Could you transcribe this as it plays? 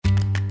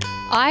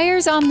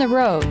Eyres on the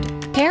Road,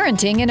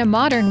 Parenting in a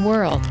Modern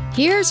World.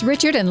 Here's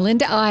Richard and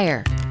Linda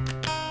Eyre.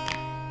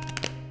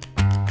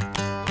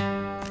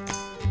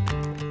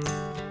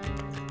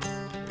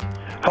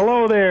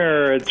 Hello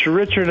there, it's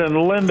Richard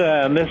and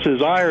Linda, and this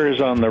is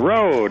Eyres on the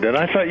Road. And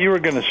I thought you were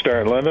going to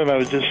start, Linda, and I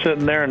was just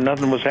sitting there and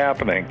nothing was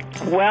happening.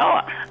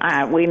 Well,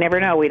 we never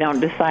know. We don't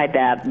decide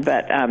that,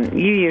 but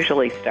you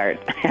usually start.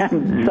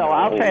 So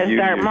I'll try to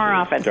start more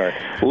often. Start.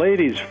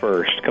 Ladies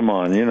first, come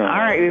on, you know. All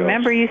right,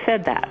 remember you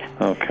said that.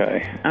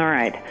 Okay. All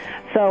right.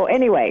 So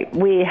anyway,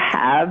 we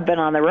have been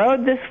on the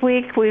road this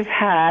week. We've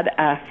had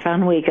a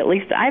fun week. At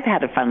least I've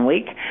had a fun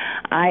week.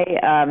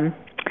 I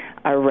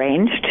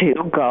arranged to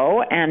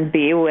go and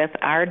be with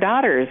our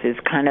daughters. Is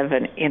kind of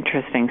an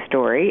interesting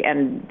story.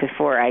 And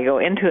before I go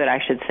into it, I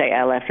should say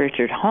I left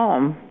Richard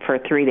home for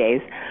 3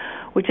 days,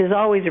 which is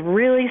always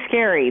really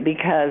scary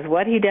because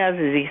what he does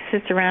is he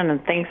sits around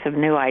and thinks of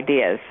new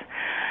ideas.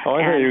 Oh,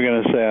 I thought you were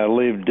going to say I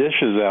leave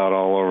dishes out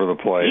all over the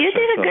place. You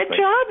did a good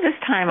job this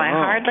time. I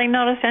hardly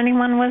noticed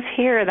anyone was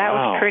here. That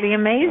was pretty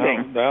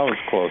amazing. That was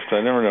close.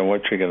 I never know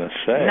what you're going to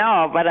say.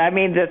 No, but I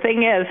mean, the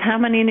thing is, how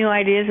many new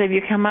ideas have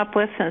you come up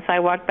with since I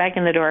walked back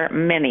in the door?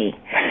 Many.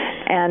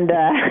 And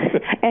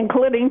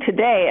including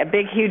today, a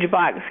big, huge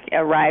box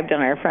arrived on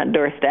our front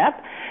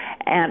doorstep.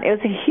 And it was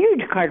a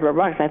huge cardboard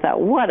box. I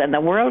thought, what in the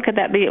world could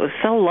that be? It was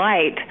so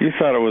light. You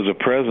thought it was a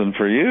present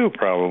for you,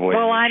 probably.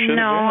 Well, I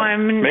know.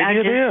 Maybe I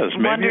it is.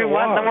 Maybe wonder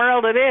what in the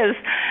world it is.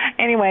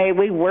 Anyway,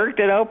 we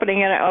worked at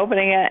opening it,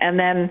 and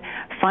then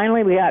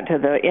finally we got to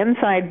the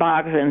inside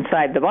box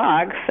inside the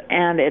box,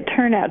 and it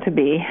turned out to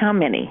be how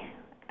many?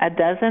 A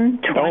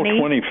dozen? 20? Oh,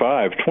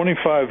 25.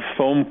 25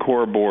 foam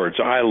core boards.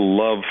 I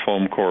love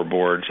foam core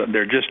boards.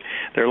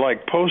 They're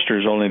like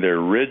posters, only they're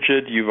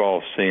rigid. You've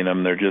all seen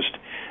them.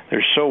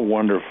 They're so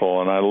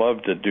wonderful, and I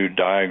love to do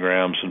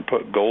diagrams and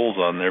put goals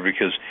on there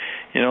because,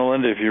 you know,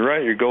 Linda, if you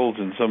write your goals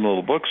in some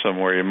little book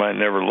somewhere, you might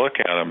never look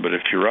at them. But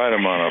if you write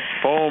them on a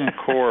foam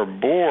core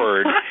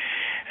board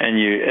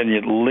and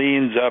it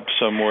leans up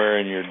somewhere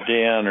in your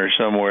den or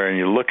somewhere and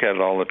you look at it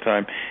all the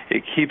time,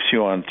 it keeps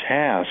you on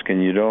task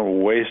and you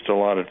don't waste a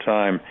lot of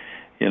time,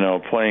 you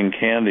know, playing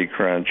Candy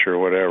Crunch or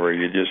whatever.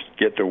 You just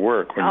get to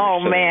work when you're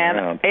sitting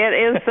around.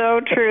 It is so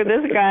true.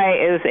 This guy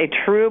is a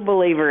true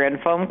believer in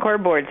foam core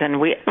boards, and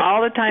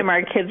all the time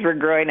our kids were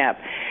growing up,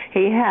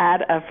 he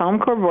had a foam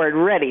core board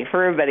ready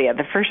for everybody at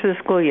the first of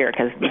the school year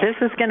because this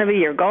is going to be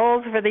your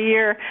goals for the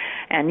year,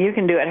 and you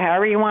can do it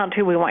however you want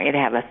to. We want you to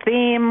have a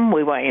theme.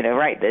 We want you to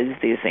write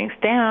these things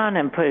down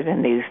and put it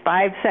in these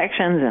 5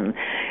 sections.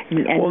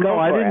 Well, no,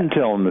 I didn't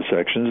tell them the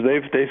sections.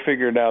 They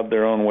figured out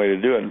their own way to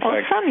do it. In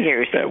fact, some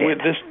years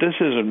this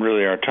isn't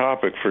really our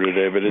topic for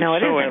today, but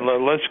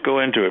let's go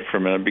into it for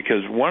a minute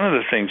because one of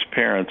the things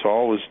parents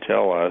always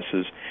tell us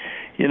is,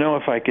 you know,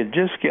 if I could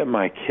just get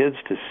my kids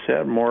to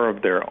set more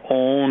of their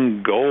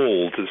own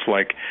goals, it's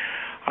like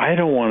I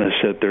don't want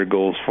to set their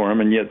goals for them,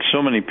 and yet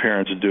so many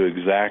parents do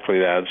exactly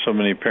that. So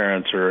many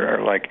parents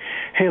are like,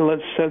 hey,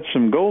 let's set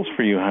some goals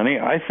for you, honey.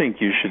 I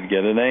think you should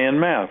get an A in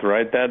math.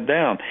 Write that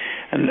down.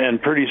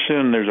 And pretty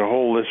soon there's a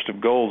whole list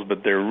of goals, but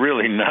they're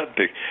really not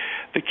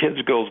the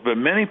kids' goals. But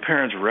many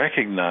parents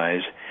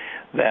recognize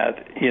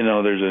that, you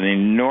know, there's an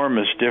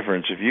enormous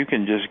difference. If you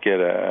can just get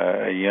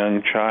a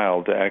young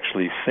child to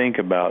actually think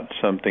about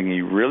something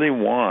he really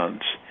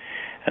wants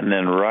and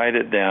then write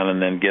it down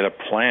and then get a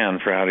plan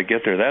for how to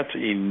get there, that's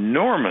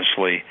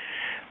enormously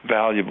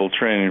valuable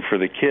training for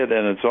the kid,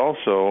 and it's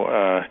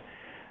also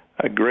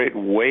a great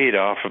weight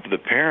off of the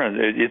parent.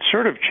 It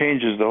sort of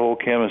changes the whole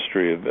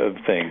chemistry of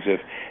things.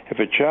 If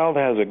a child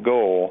has a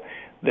goal,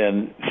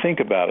 then think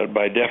about it.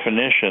 By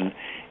definition,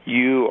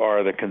 you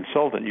are the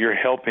consultant. You're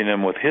helping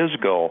him with his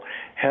goal.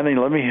 Honey,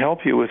 let me help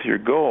you with your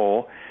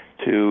goal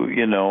to,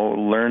 you know,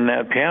 learn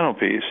that piano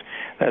piece.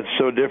 That's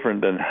so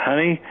different than,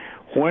 honey,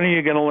 when are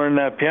you going to learn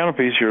that piano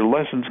piece? Your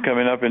lesson's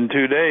coming up in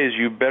 2 days.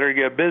 You better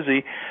get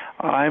busy.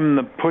 I'm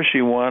the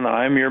pushy one.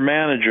 I'm your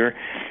manager.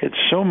 It's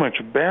so much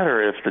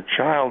better if the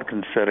child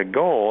can set a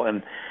goal.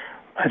 And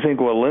I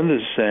think what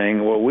Linda's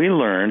saying, what we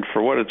learned,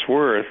 for what it's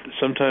worth,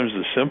 sometimes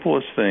the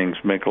simplest things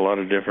make a lot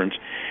of difference.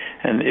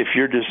 And if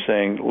you're just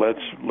saying,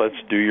 let's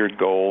do your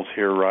goals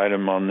here, write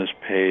them on this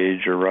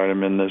page or write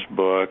them in this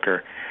book,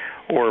 or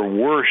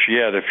worse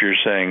yet, if you're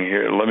saying,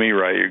 here, let me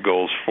write your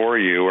goals for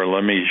you, or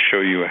let me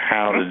show you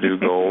how to do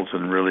goals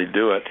and really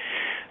do it,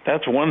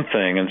 that's one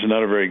thing, and it's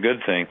not a very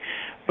good thing.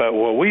 But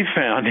what we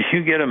found,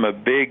 you get them a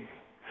big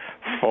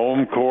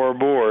foam core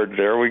board,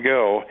 there we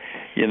go,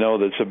 you know,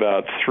 that's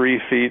about 3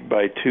 feet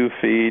by 2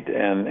 feet,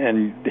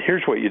 and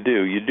here's what you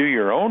do. You do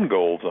your own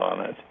goals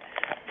on it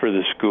for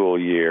the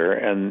school year,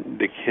 and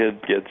the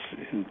kid gets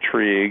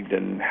intrigued,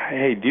 and,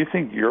 hey, do you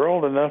think you're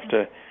old enough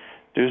to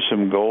do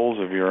some goals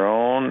of your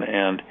own?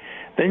 And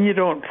then you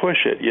don't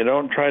push it. You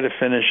don't try to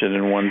finish it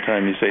in one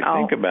time. You say,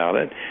 think about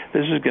it.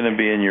 This is going to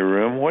be in your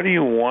room. What do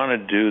you want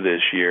to do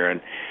this year?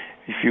 And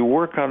if you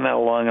work on that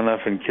long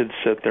enough and kids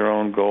set their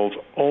own goals,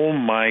 oh,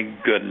 my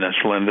goodness,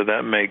 Linda,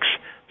 that makes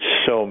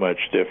so much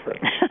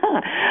different.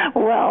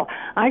 Well,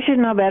 I should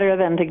know better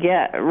than to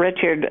get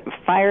Richard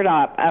fired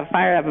up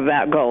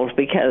about goals,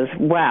 because,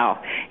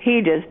 wow,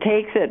 he just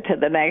takes it to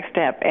the next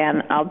step.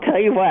 And I'll tell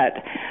you what,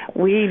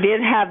 we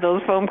did have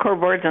those foam core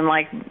boards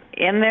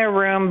in their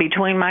room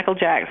between Michael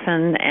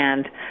Jackson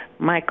and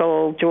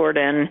Michael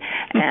Jordan,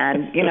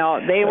 and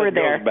they were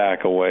there. It goes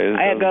back a ways.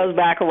 It goes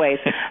back a ways,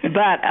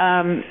 but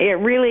it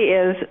really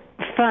is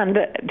fun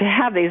to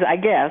have these. I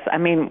guess. I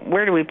mean,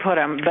 where do we put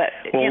them? But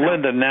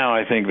Linda, now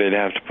I think they'd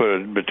have to put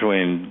it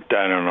between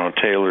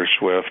Taylor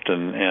Swift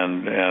and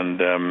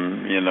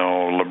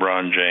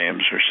LeBron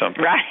James or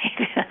something.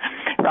 Right,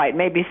 right.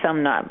 Maybe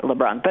some not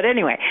LeBron, but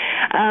anyway,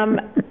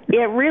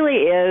 it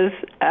really is.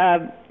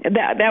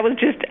 That was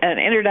just an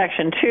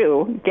introduction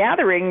to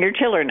gathering your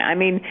children. I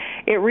mean,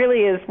 it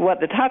really is what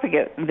the topic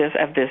of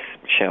this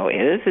show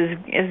is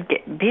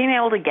being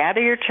able to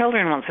gather your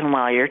children once in a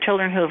while, your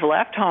children who have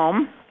left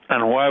home.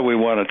 And why we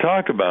want to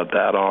talk about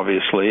that,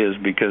 obviously, is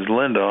because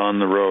Linda on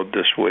the road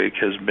this week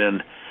has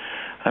been,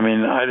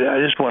 I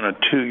just want to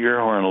toot your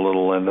horn a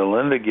little, Linda.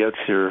 Linda gets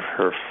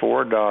her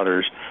 4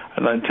 daughters,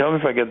 and tell me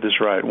if I get this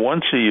right.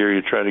 Once a year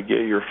you try to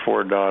get your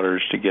 4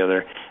 daughters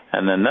together,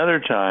 and other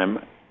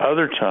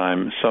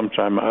time,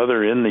 sometime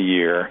other in the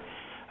year,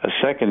 a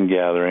second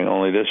gathering,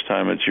 only this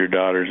time it's your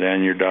daughters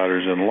and your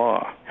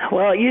daughters-in-law.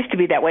 Well, it used to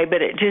be that way,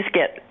 but it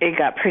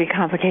got pretty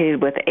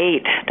complicated with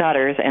 8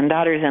 daughters and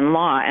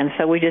daughters-in-law, and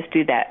so we just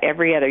do that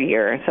every other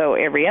year. So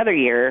every other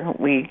year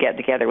we get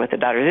together with the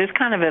daughters. It's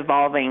kind of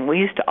evolving. We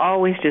used to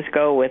always just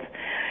go with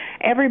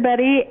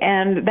everybody,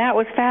 and that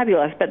was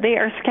fabulous, but they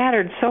are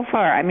scattered so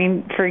far. I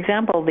mean, for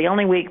example, the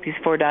only week these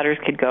 4 daughters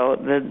could go,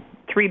 the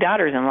 3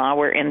 daughters-in-law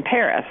were in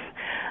Paris.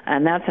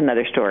 And that's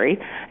another story.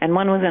 And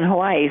one was in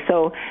Hawaii.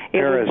 So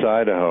Paris,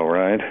 Idaho,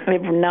 right?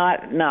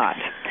 Not.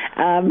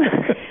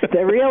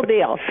 The real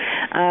deal.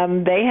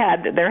 They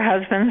had their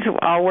husbands who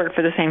all worked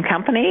for the same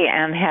company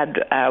and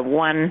had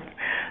won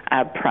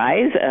a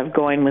prize of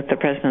going with the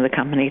president of the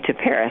company to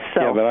Paris.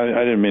 So, yeah, but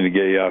I didn't mean to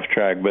get you off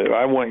track, but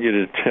I want you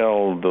to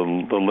tell the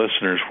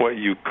listeners what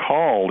you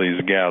call these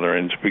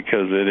gatherings,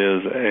 because it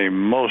is a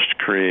most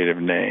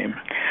creative name.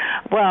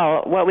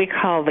 Well, what we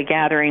call the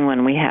gathering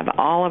when we have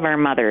all of our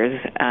mothers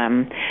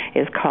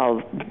is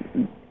called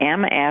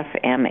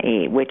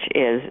MFME, which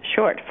is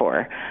short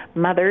for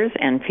Mothers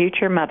and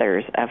Future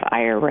Mothers of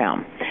Iyer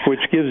Realm.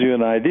 Which gives you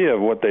an idea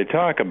of what they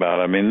talk about.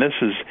 I mean, this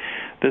is.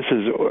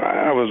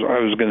 I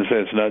was going to say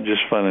it's not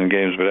just fun and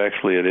games, but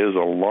actually it is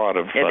a lot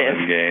of fun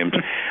and games.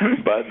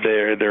 But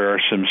there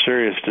are some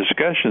serious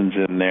discussions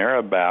in there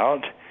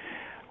about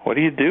what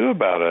do you do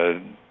about a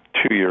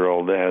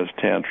 2-year-old that has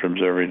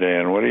tantrums every day,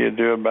 and what do you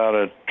do about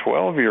a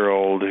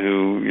 12-year-old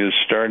who is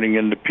starting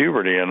into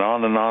puberty, and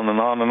on and on and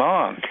on and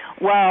on.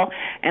 Well,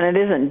 and it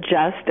isn't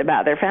just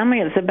about their family,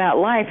 it's about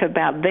life,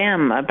 about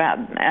them,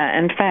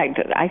 in fact,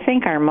 I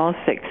think our most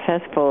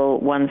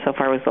successful one so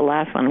far was the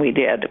last one we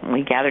did.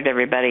 We gathered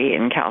everybody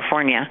in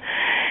California,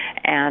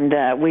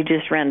 and we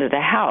just rented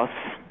a house.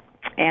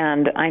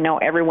 And I know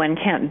everyone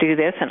can't do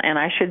this, and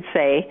I should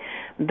say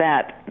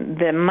that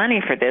the money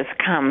for this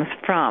comes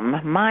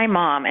from my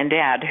mom and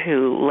dad,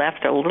 who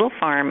left a little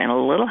farm and a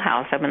little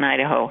house up in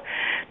Idaho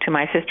to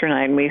my sister and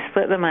I, and we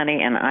split the money,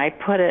 and I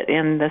put it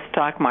in the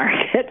stock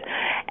market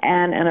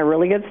and in a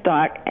really good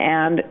stock,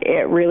 and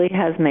it really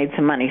has made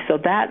some money. So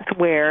that's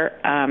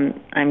where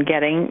I'm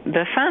getting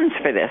the funds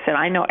for this, and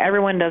I know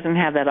everyone doesn't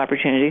have that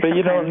opportunity. But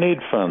you don't need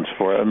funds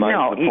for it.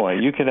 No, the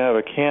point. You can have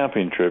a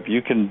camping trip.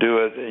 You can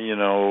do it,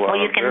 Well,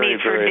 you can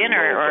meet for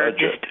dinner or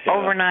budget, just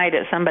overnight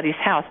at somebody's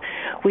house.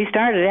 We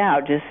started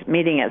out just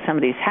meeting at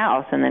somebody's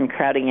house and then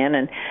crowding in,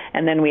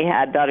 and then we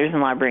had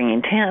daughters-in-law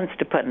bringing tents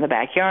to put in the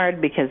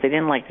backyard because they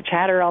didn't like to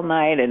chatter all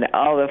night and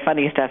all the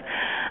funny stuff.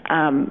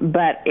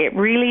 But it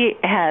really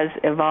has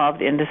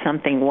evolved into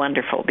something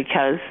wonderful,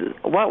 because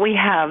what we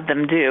have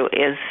them do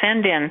is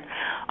send in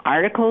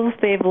articles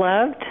they've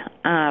loved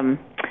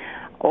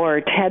or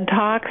TED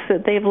Talks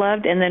that they've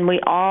loved, and then we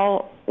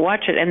all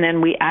watch it, and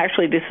then we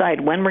actually decide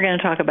when we're going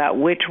to talk about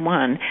which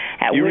one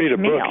at which meal. You read a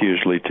book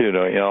usually, too,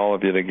 don't you, all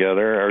of you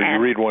together? Or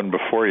you read one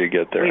before you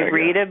get there? We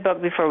read a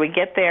book before we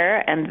get there,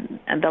 and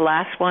the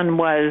last one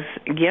was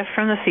Gift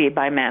from the Sea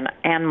by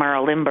Anne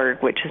Morrow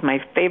Lindbergh, which is my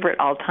favorite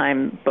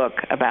all-time book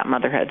about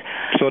motherhood.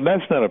 So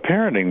that's not a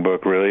parenting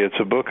book, really. It's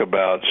a book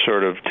about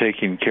sort of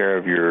taking care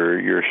of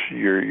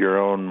your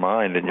own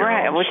mind and your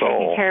own soul.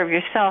 Taking care of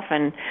yourself,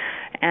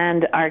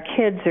 and our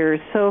kids are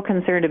so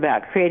concerned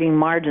about creating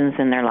margins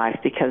in their life,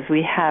 because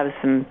we have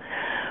some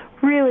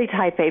really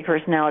type A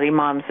personality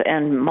moms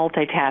and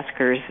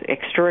multitaskers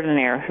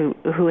extraordinaire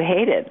who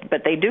hate it,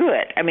 but they do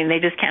it. I mean, they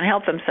just can't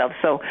help themselves.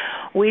 So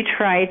we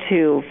try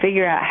to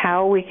figure out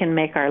how we can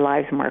make our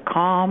lives more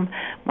calm,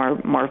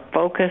 more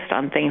focused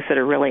on things that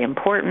are really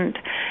important,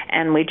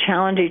 and we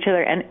challenge each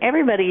other. And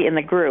everybody in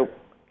the group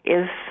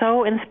is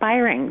so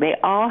inspiring. They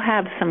all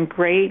have some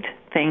great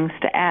things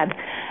to add.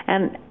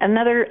 And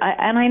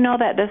I know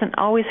that doesn't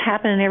always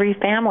happen in every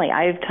family.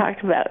 I've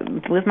talked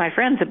with my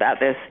friends about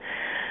this.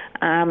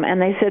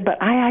 And they said,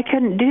 but I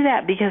couldn't do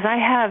that because I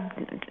have,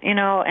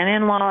 an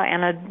in-law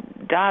and a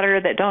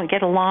daughter that don't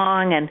get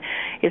along, and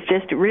it's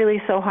just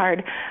really so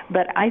hard.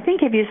 But I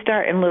think if you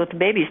start in with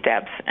baby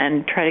steps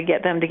and try to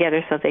get them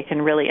together so they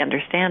can really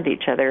understand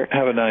each other.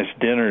 Have a nice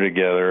dinner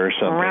together or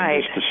something,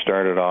 right, just to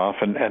start it off,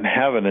 and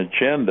have an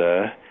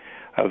agenda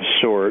of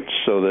sorts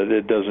so that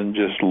it doesn't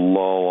just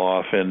lull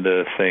off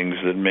into things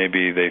that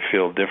maybe they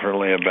feel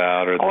differently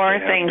about, or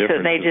things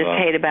that they just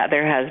hate about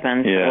their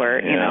husbands,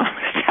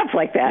 stuff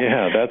like that.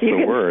 Yeah, that's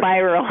the word.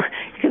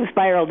 You can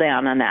spiral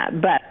down on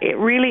that. But it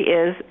really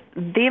is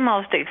the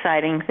most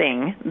exciting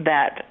thing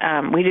that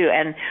we do.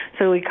 And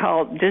so we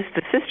call this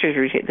the Sisters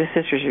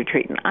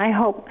Retreat. And I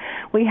hope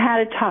we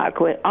had a talk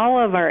with all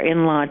of our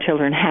in-law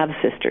children have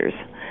sisters.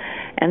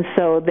 And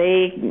so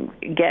they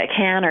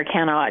can or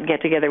cannot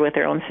get together with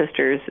their own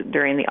sisters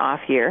during the off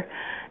year.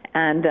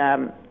 And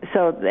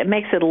so it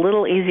makes it a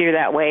little easier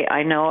that way.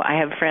 I know I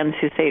have friends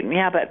who say,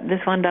 yeah, but this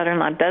one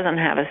daughter-in-law doesn't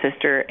have a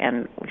sister,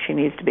 and she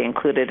needs to be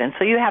included. And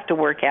so you have to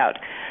work out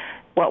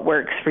what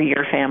works for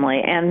your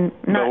family. And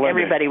not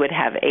everybody would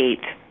have 8,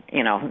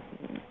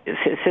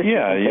 sisters.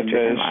 Yeah,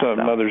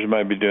 some mothers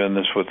might be doing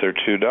this with their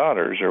 2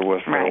 daughters, or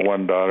with their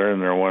one daughter and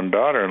their one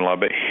daughter-in-law.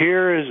 But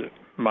here is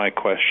my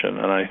question,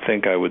 and I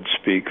think I would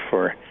speak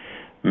for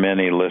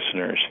many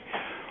listeners.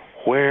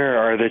 Where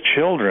are the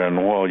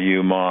children while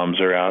you moms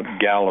are out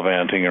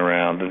gallivanting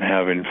around and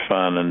having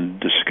fun and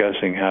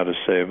discussing how to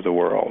save the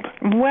world?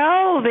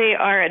 Well, they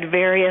are at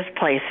various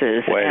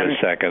places. Wait a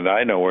second.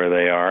 I know where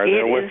they are.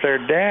 They're with their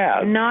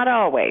dad. Not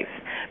always,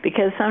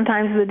 because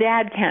sometimes the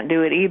dad can't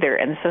do it either,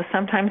 and so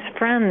sometimes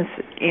friends,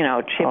 chip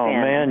in. Oh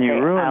man, you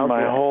ruined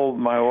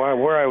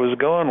where I was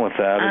going with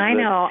that. I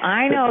know.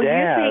 I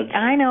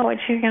know what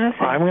you're going to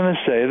say. I'm going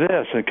to say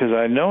this because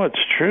I know it's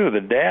true.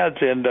 The dads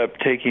end up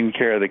taking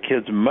care of the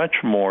kids much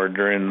more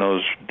during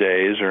those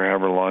days, or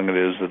however long it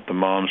is that the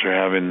moms are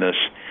having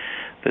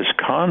this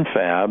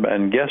confab.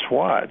 And guess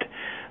what?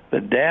 The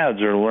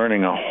dads are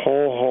learning a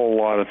whole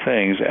lot of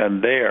things,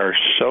 and they are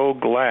so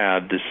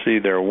glad to see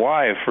their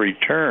wife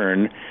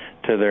return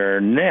to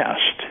their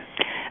nest.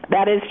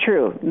 That is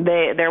true.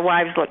 Their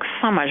wives look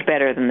so much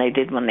better than they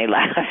did when they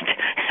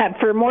left,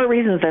 for more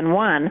reasons than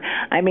one.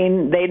 I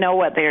mean, they know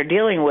what they're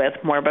dealing with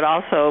more, but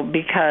also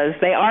because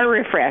they are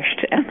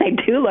refreshed and they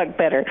do look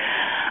better.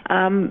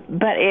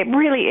 But it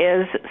really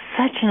is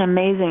such an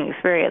amazing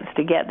experience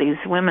to get these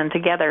women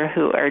together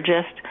who are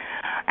just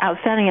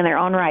outstanding in their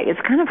own right. It's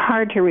kind of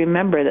hard to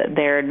remember that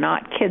they're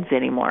not kids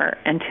anymore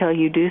until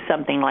you do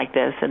something like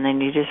this, and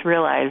then you just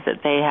realize that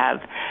they have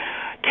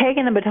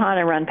taken the baton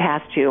and run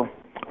past you.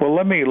 Well,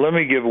 let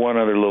me give one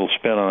other little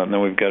spin on it, and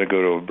then we've got to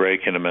go to a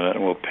break in a minute,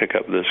 and we'll pick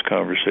up this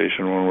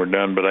conversation when we're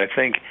done. But I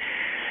think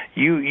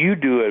you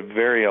do a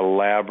very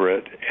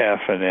elaborate M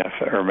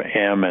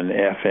and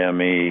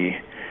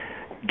FME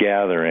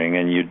gathering,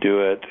 and you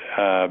do it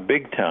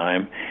big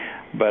time.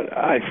 But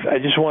I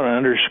just want to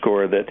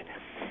underscore that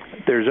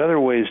there's other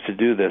ways to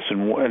do this,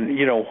 and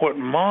what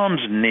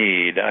moms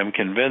need, I'm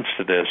convinced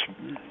of this,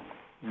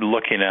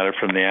 looking at it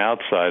from the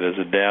outside as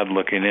a dad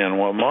looking in,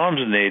 what moms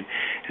need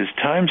is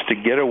times to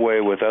get away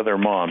with other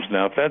moms.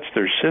 Now, if that's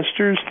their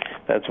sisters,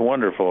 that's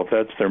wonderful. If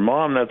that's their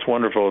mom, that's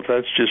wonderful. If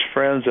that's just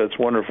friends, that's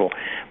wonderful.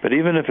 But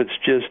even if it's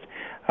just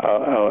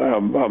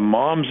a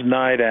mom's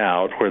night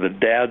out where the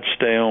dads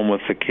stay home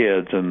with the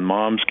kids and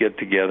moms get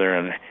together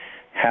and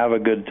have a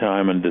good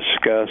time and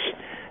discuss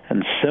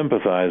and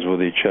sympathize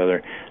with each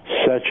other,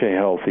 such a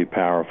healthy,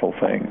 powerful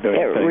thing. It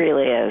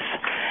really is.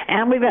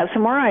 And we've got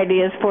some more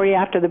ideas for you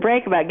after the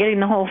break about getting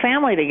the whole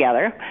family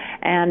together,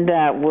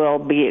 and we'll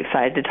be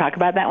excited to talk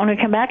about that when we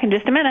come back in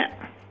just a minute.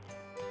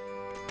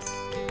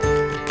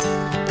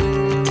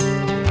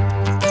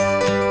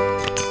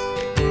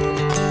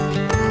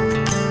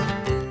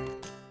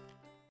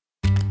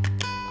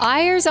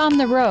 Eyre's on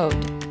the Road,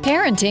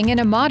 Parenting in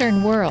a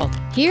Modern World.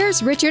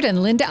 Here's Richard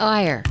and Linda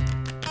Eyre.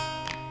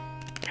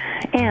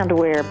 And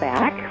we're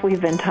back. We've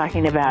been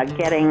talking about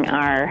getting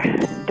our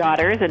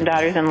daughters and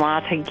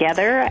daughters-in-law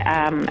together.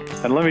 And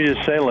let me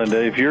just say,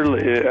 Linda, if you're,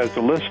 as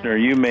a listener,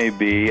 you may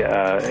be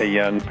a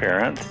young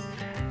parent,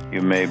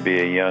 you may be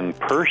a young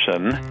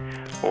person,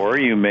 or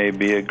you may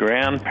be a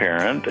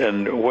grandparent,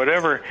 and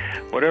whatever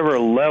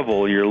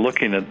level you're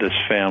looking at this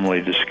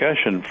family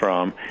discussion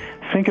from,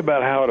 think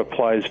about how it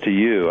applies to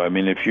you. I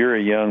mean, if you're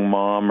a young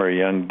mom or a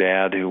young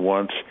dad who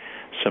wants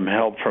some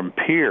help from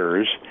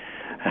peers,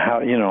 how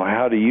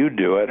do you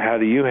do it? How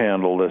do you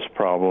handle this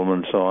problem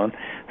and so on?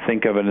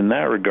 Think of it in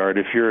that regard.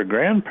 If you're a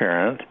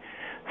grandparent,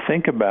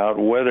 think about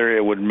whether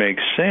it would make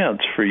sense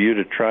for you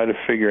to try to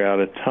figure out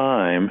a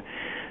time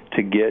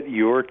to get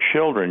your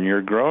children,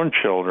 your grown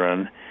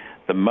children,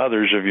 the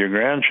mothers of your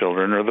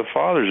grandchildren or the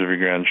fathers of your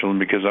grandchildren,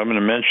 because I'm going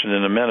to mention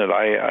in a minute,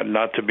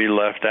 not to be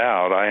left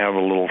out, I have a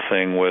little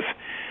thing with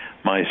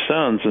my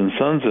sons and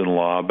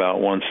sons-in-law about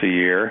once a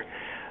year.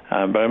 But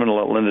I'm going to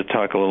let Linda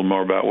talk a little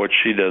more about what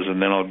she does, and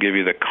then I'll give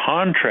you the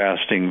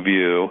contrasting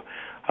view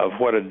of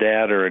what a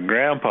dad or a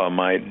grandpa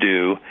might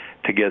do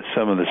to get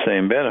some of the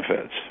same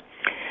benefits.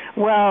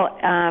 Well,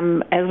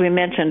 as we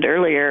mentioned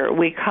earlier,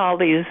 we call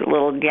these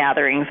little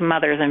gatherings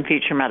Mothers and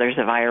Future Mothers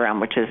of IRM,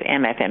 which is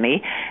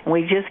MFME. And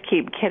we just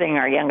keep kidding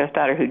our youngest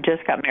daughter, who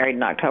just got married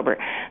in October,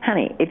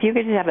 honey, if you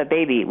could just have a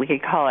baby, we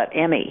could call it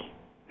Emmy.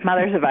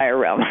 Mothers of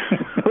IRM.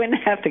 We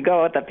wouldn't have to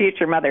go with the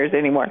future mothers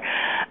anymore.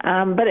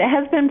 But it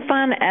has been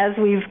fun as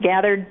we've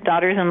gathered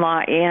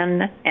daughters-in-law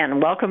in and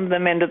welcomed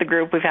them into the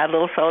group. We've had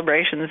little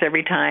celebrations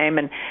every time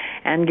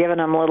and given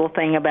them a little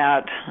thing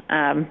about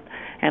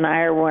an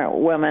IR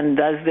woman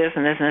does this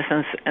and this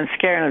and this and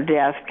scaring them to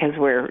death because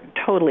we're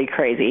totally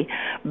crazy.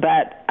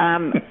 But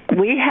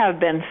we have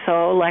been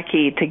so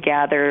lucky to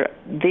gather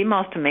the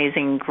most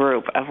amazing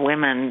group of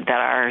women that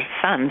our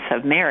sons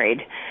have married,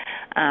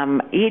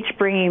 each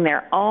bringing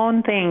their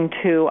own thing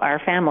to our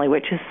family,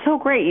 which is so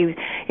great.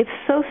 It's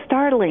so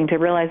startling to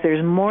realize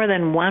there's more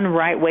than one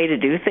right way to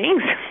do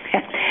things.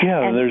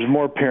 Yeah, and there's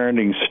more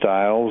parenting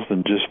styles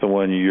than just the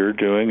one you're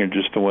doing or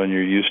just the one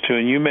you're used to.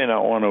 And you may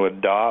not want to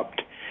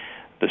adopt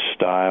the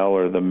style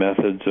or the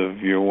methods of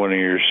one of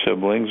your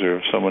siblings or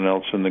of someone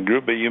else in the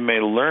group, but you may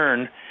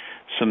learn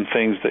some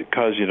things that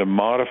cause you to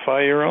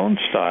modify your own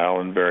style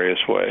in various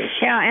ways.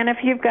 Yeah, and if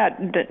you've got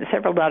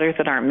several daughters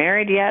that aren't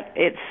married yet,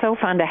 it's so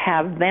fun to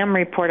have them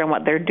report on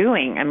what they're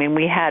doing. I mean,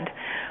 we had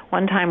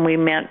one time we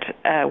met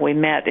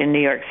in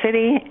New York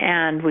City,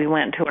 and we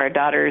went to our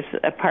daughter's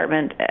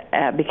apartment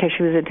because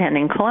she was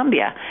attending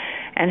Columbia.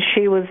 And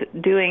she was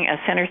doing a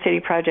Center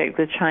City project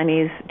with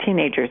Chinese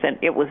teenagers, and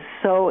it was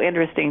so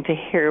interesting to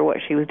hear what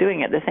she was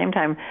doing. At the same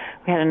time,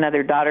 we had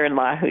another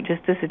daughter-in-law who this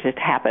just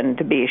happened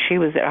to be. She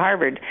was at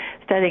Harvard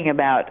studying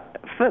about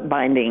foot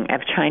binding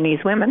of Chinese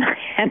women,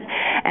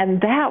 and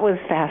that was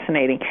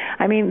fascinating.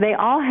 I mean, they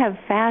all have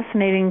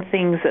fascinating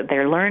things that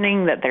they're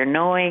learning, that they're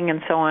knowing, and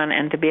so on,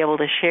 and to be able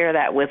to share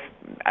that with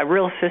a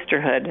real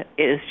sisterhood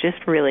is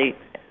just really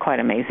quite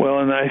amazing. Well,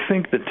 and I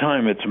think the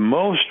time it's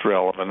most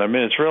relevant, I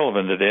mean, it's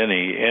relevant at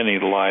any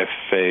life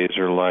phase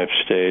or life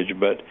stage,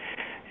 but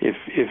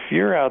if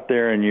you're out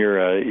there and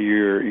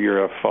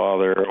you're a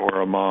father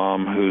or a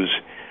mom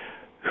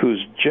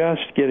who's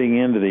just getting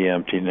into the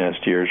empty nest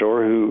years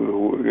or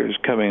who is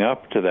coming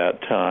up to that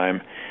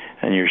time,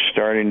 and you're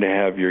starting to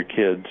have your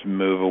kids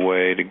move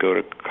away to go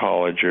to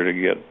college or to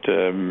get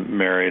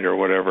married or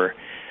whatever,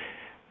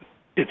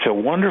 it's a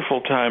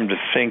wonderful time to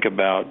think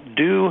about,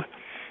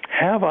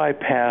 have I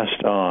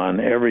passed on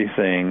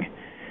everything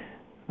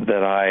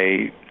that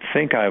I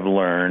think I've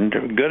learned,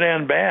 good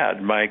and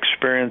bad, my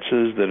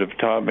experiences that have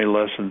taught me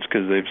lessons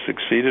because they've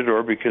succeeded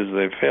or because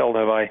they've failed?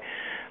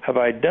 Have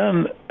I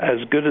done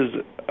as good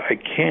as I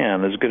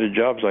can, as good a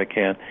job as I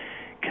can,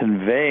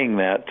 conveying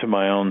that to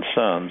my own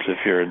sons if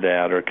you're a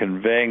dad, or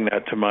conveying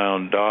that to my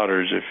own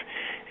daughters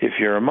if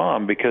you're a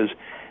mom? Because,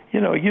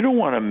 you don't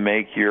want to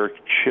make your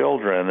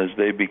children, as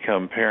they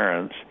become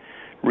parents,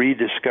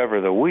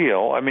 rediscover the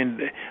wheel. I mean,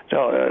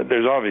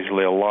 there's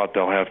obviously a lot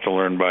they'll have to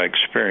learn by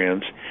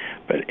experience,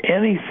 but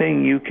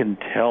anything you can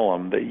tell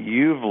them that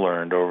you've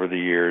learned over the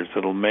years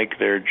that'll make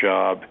their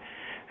job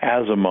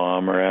as a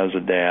mom or as a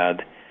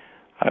dad,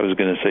 I was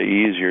going to say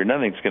easier.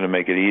 Nothing's going to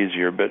make it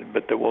easier,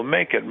 but that will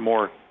make it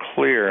more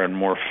clear and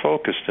more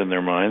focused in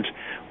their minds.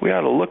 We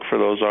ought to look for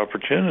those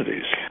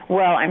opportunities.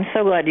 Well, I'm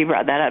so glad you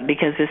brought that up,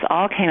 because this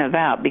all came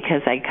about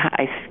because I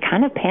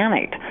kind of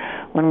panicked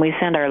when we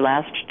sent our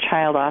last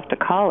child off to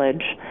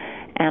college,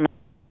 and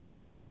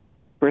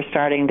we're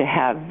starting to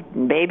have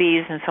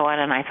babies and so on,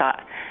 and I thought,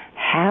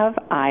 have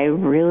I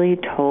really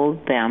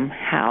told them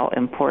how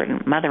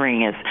important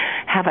mothering is?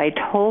 Have I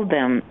told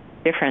them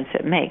the difference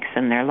it makes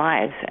in their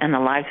lives and the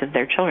lives of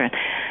their children?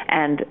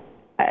 And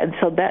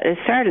so that it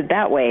started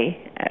that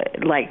way,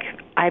 like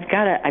I've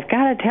got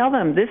to tell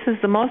them this is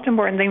the most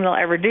important thing they'll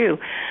ever do.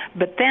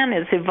 But then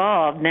it's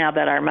evolved now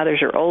that our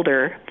mothers are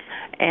older,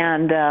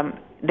 and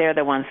they're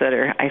the ones that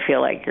I feel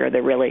like are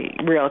the really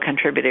real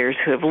contributors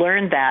who have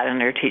learned that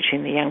and are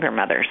teaching the younger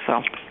mothers.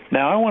 So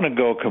now I want to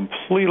go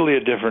completely a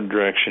different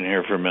direction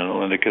here for a minute,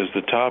 Linda, because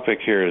the topic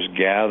here is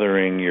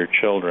gathering your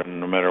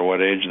children, no matter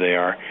what age they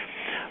are.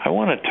 I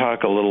want to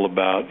talk a little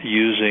about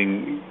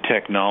using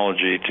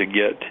technology to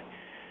get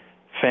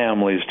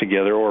families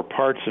together, or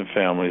parts of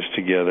families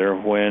together,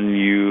 when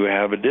you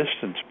have a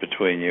distance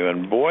between you.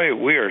 And boy,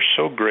 we are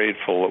so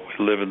grateful that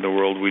we live in the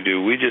world we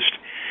do. We just,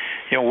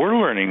 we're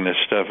learning this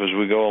stuff as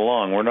we go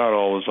along. We're not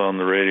always on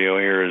the radio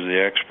here as the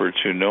experts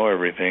who know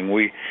everything.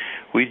 We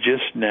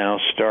just now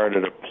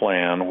started a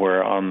plan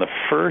where on the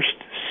first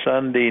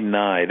Sunday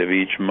night of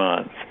each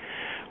month,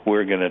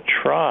 we're going to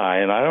try,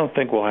 and I don't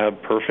think we'll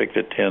have perfect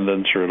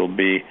attendance or it'll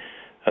be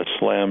a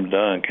slam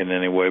dunk in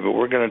any way, but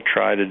we're going to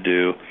try to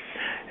do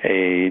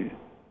an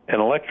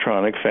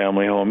electronic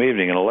family home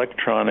evening, an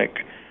electronic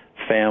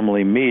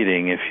family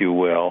meeting, if you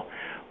will,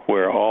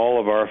 where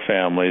all of our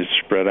families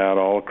spread out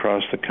all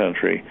across the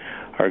country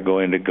are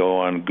going to go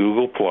on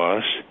Google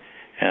Plus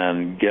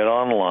and get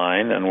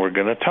online, and we're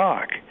going to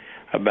talk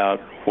about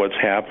what's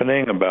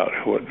happening, about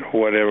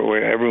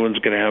whatever. Everyone's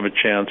going to have a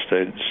chance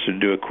to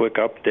do a quick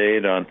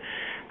update on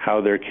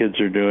how their kids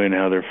are doing,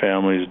 how their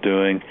family's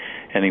doing,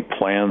 any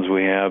plans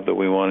we have that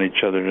we want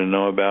each other to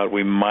know about.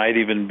 We might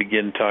even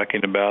begin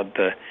talking about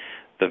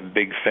the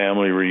big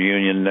family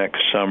reunion next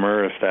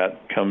summer if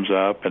that comes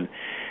up,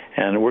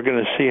 and we're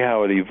going to see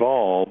how it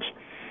evolves.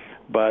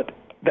 But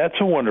that's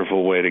a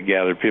wonderful way to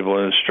gather people,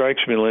 and it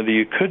strikes me, Linda,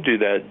 you could do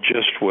that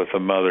just with a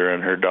mother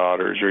and her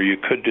daughters, or you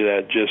could do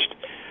that just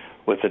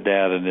with a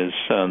dad and his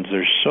sons.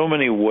 There's so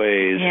many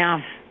ways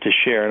to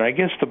share, and I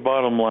guess the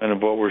bottom line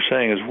of what we're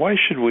saying is, why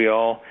should we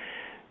all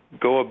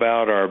go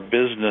about our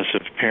business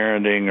of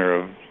parenting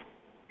or of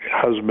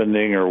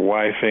husbanding or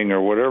wifing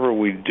or whatever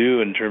we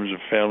do in terms of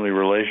family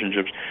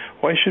relationships?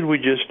 Why should we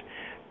just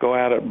go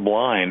at it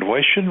blind?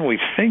 Why shouldn't we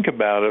think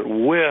about it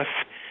with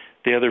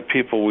the other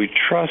people we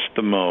trust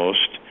the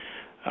most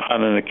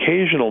on an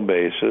occasional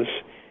basis,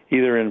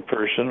 either in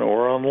person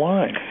or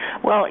online?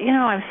 Well,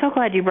 I'm so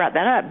glad you brought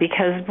that up,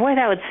 because, boy,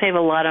 that would save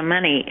a lot of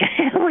money.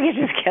 We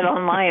could just get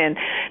online and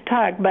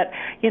talk. But,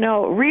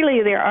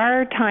 really there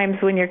are times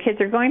when your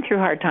kids are going through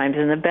hard times,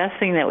 and the best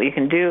thing that we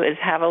can do is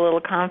have a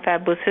little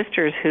confab with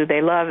sisters who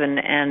they love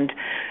and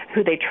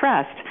who they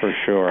trust. For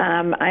sure.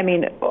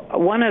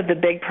 One of the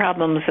big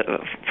problems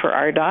for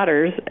our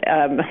daughters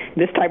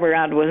this time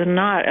around was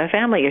not a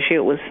family issue,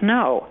 it was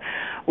snow.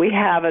 We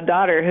have a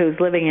daughter who's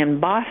living in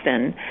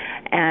Boston,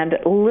 and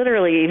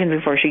literally even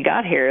before she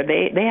got here,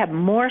 they have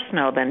more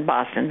snow than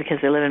Boston, because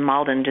they live in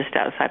Malden, just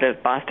outside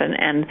of Boston,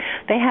 and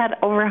they had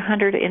over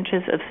 100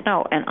 inches of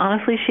snow. And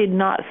honestly, she'd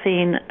not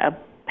seen a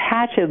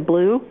patch of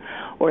blue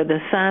or the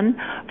sun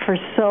for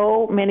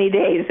so many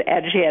days,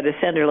 and she had to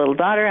send her little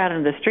daughter out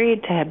into the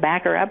street to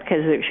back her up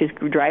because she's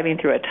driving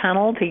through a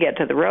tunnel to get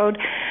to the road,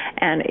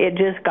 and it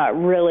just got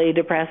really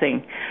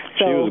depressing.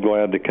 So, she was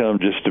glad to come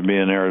just to be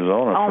in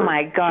Arizona. Oh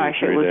my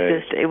gosh,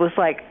 it was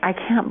like, I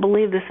can't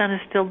believe the sun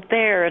is still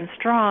there and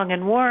strong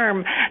and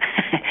warm.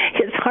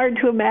 It's hard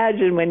to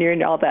imagine when you're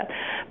in all that.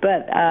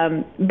 But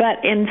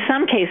in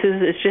some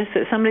cases, it's just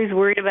that somebody's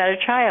worried about a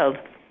child.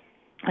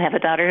 I have a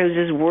daughter who's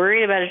just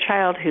worried about a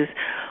child who's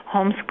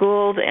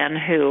homeschooled and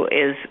who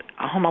is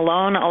home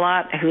alone a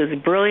lot, who is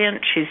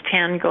brilliant. She's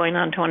 10 going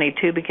on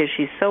 22 because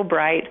she's so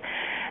bright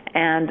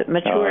and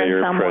mature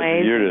in some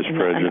ways. You're just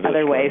prejudiced in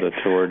other ways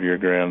toward your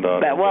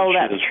granddaughter.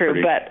 That's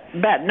true. But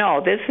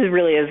no, this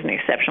really is an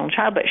exceptional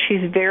child. But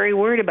she's very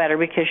worried about her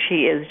because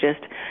she is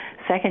just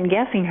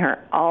second-guessing her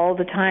all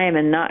the time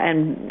and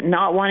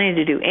not wanting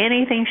to do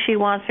anything she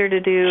wants her to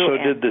do. So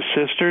did the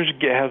sisters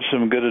have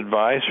some good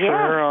advice for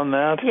her on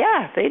that?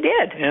 Yeah, they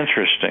did.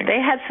 Interesting. They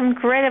had some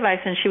great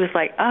advice, and she was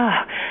like,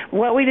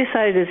 what we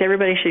decided is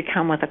everybody should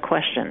come with a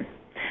question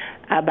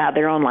about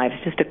their own lives,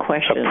 just a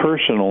question. A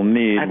personal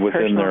need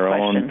within their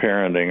own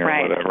parenting or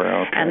whatever.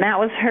 Okay. And that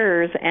was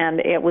hers, and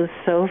it was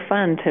so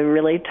fun to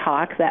really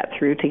talk that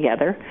through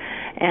together.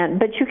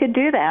 But you could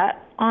do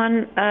that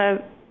online.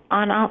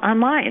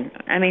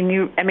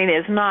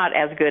 It's not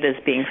as good as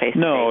being face to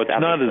face. No, it's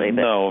not.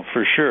 No,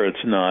 for sure,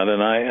 it's not.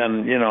 And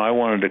I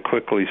wanted to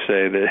quickly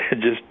say that,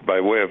 just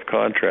by way of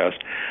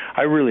contrast,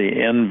 I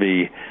really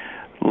envy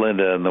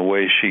Linda and the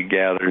way she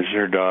gathers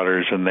her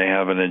daughters, and they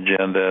have an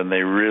agenda, and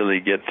they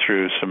really get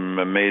through some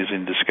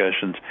amazing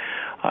discussions.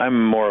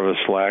 I'm more of a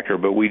slacker,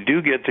 but we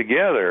do get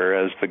together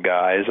as the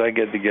guys. I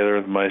get together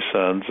with my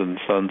sons and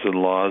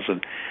sons-in-laws,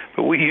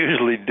 but we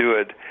usually do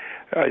it.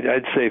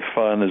 I'd say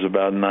fun is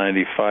about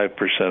 95%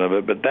 of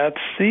it, but that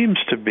seems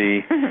to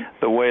be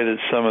the way that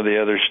some of the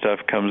other stuff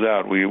comes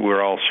out.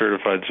 We're all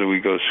certified, so we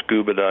go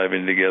scuba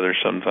diving together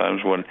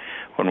sometimes when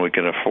we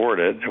can afford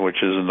it,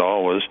 which isn't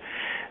always.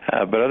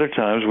 But other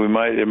times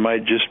it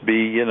might just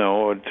be,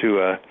 we're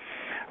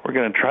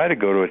going to try to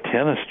go to a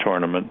tennis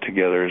tournament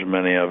together, as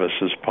many of us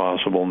as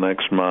possible,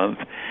 next month,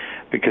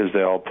 because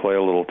they all play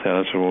a little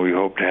tennis, and we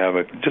hope to have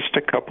just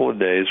a couple of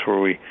days where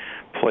we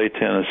play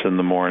tennis in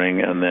the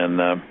morning and then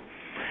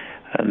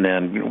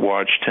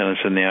watch tennis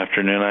in the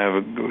afternoon. I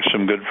have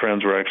some good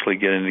friends we're actually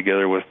getting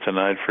together with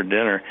tonight for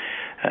dinner,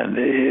 and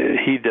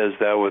he does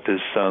that with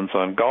his sons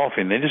on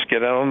golfing. They just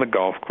get out on the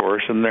golf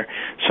course, and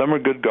some are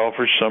good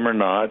golfers, some are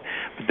not,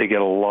 but they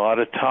get a lot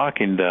of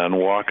talking done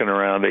walking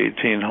around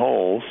 18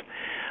 holes.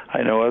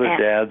 I know other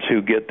dads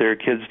who get their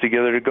kids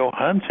together to go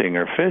hunting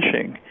or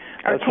fishing.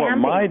 That's what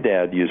my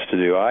dad used to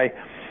do. I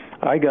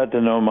got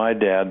to know my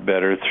dad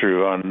better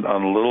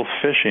on little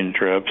fishing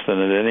trips than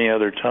at any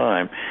other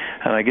time.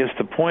 And I guess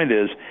the point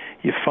is,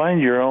 you find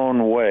your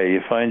own way,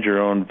 you find your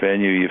own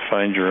venue, you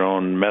find your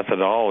own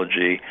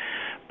methodology,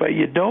 but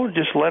you don't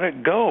just let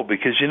it go,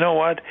 because you know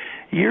what?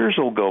 Years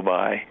will go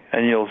by,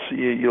 and you'll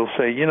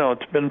say,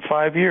 it's been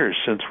 5 years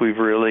since we've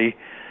really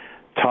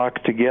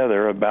talked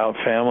together about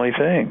family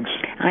things.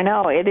 I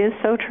know, it is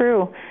so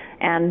true.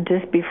 And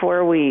just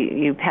before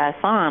you pass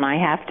on, I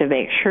have to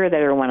make sure that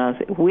everyone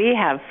knows we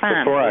have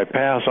fun. Before I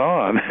pass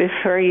on.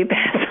 Before you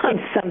pass on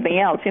to something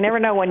else. You never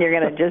know when you're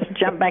going to just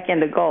jump back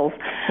into golf.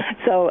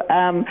 So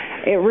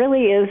it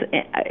really is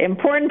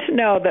important to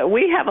know that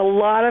we have a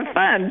lot of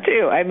fun,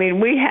 too. I mean,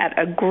 we had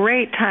a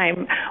great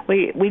time.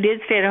 We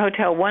did stay at a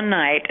hotel one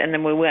night, and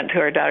then we went to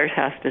our daughter's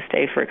house to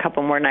stay for a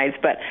couple more nights.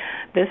 But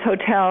this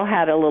hotel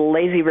had a little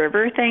lazy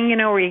river thing, you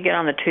know, where you get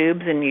on the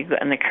tubes and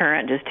the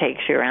current just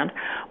takes you around.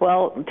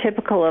 Well,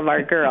 typical of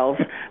our girls,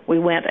 we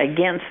went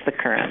against the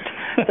current.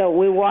 So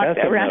we walked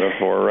That's around. A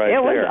metaphor right it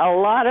there. Was a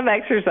lot of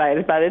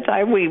exercise. By the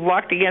time we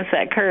walked against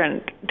that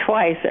current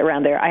twice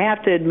around there, I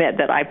have to admit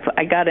that I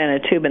got in a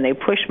tube and they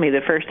pushed me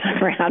the first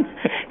time around,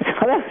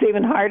 so that was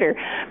even harder.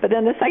 But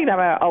then the second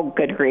time, oh,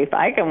 good grief,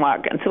 I can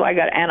walk. And so I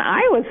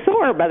was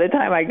sore by the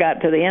time I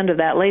got to the end of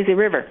that lazy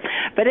river.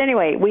 But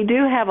anyway, we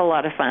do have a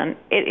lot of fun.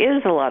 It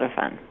is a lot of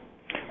fun.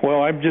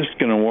 Well, I'm just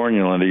going to warn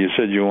you, Linda. You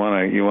said you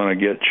want to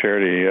get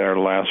Charity, our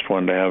last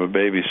one, to have a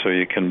baby, so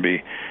you can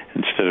be,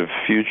 instead of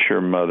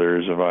future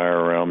mothers of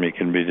IRL, you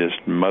can be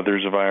just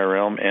mothers of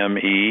IRL,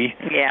 M-E.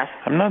 Yes.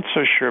 I'm not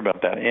so sure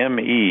about that.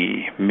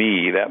 M-E,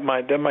 me. That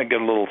might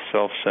get a little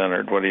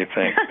self-centered. What do you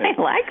think? I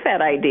like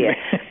that idea.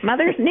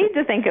 Mothers need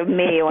to think of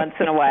me once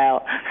in a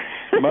while.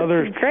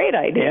 Mothers. Great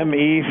idea.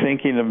 M-E,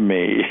 thinking of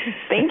me.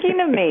 Thinking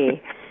of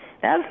me.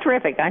 That's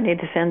terrific. I need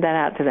to send that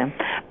out to them.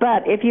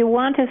 But if you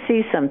want to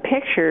see some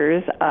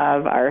pictures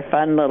of our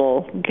fun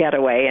little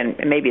getaway,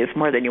 and maybe it's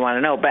more than you want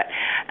to know, but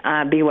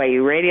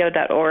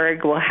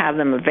BYURadio.org will have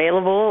them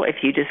available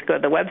if you just go to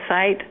the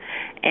website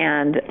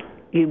and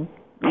you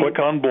click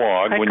on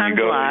blog. When you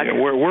go, blog.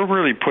 We're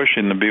really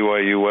pushing the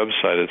BYU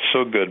website. It's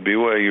so good,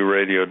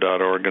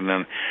 BYURadio.org, and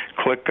then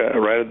click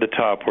right at the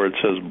top where it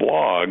says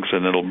blogs,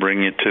 and it'll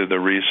bring you to the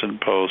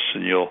recent posts,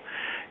 and you'll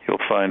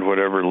find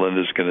whatever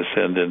Linda's going to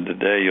send in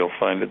today. You'll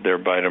find it there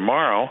by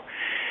tomorrow.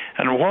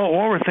 And while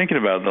we're thinking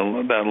about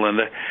that,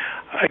 Linda,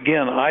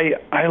 again,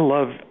 I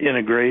love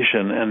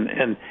integration,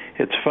 and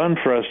it's fun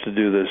for us to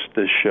do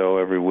this show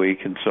every week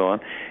and so on.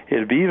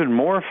 It'd be even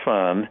more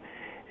fun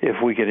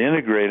if we could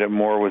integrate it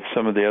more with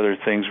some of the other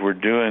things we're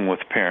doing with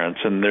parents.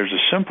 And there's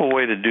a simple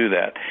way to do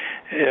that.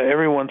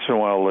 Every once in a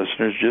while,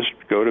 listeners, just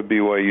go to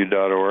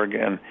BYU.org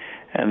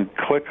and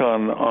click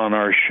on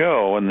our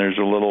show, and there's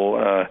a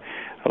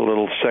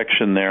little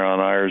section there on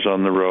Eyres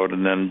on the Road,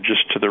 and then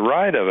just to the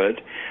right of it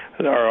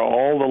are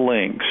all the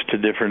links to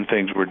different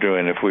things we're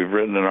doing. If we've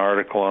written an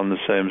article on the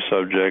same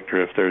subject,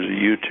 or if there's a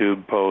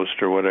YouTube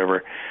post or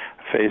whatever,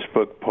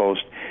 Facebook post,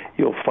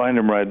 you'll find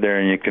them right there,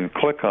 and you can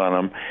click on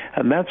them.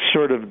 And that's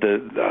sort of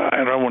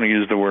I don't want to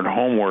use the word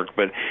homework,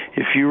 but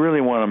if you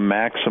really want to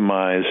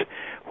maximize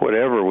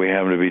whatever we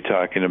happen to be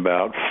talking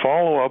about,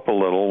 follow up a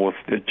little with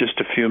just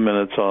a few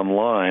minutes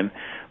online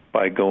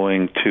by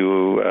going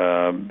to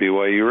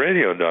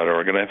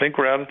BYURadio.org. And I think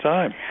we're out of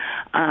time.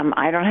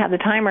 I don't have the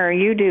timer.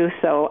 You do,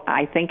 so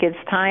I think it's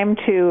time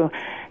to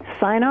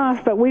sign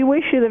off. But we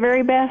wish you the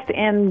very best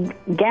in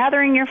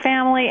gathering your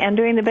family and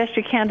doing the best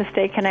you can to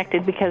stay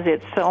connected, because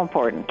it's so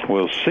important.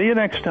 We'll see you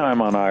next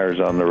time on Eyres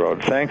on the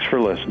Road. Thanks for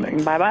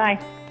listening. Bye-bye.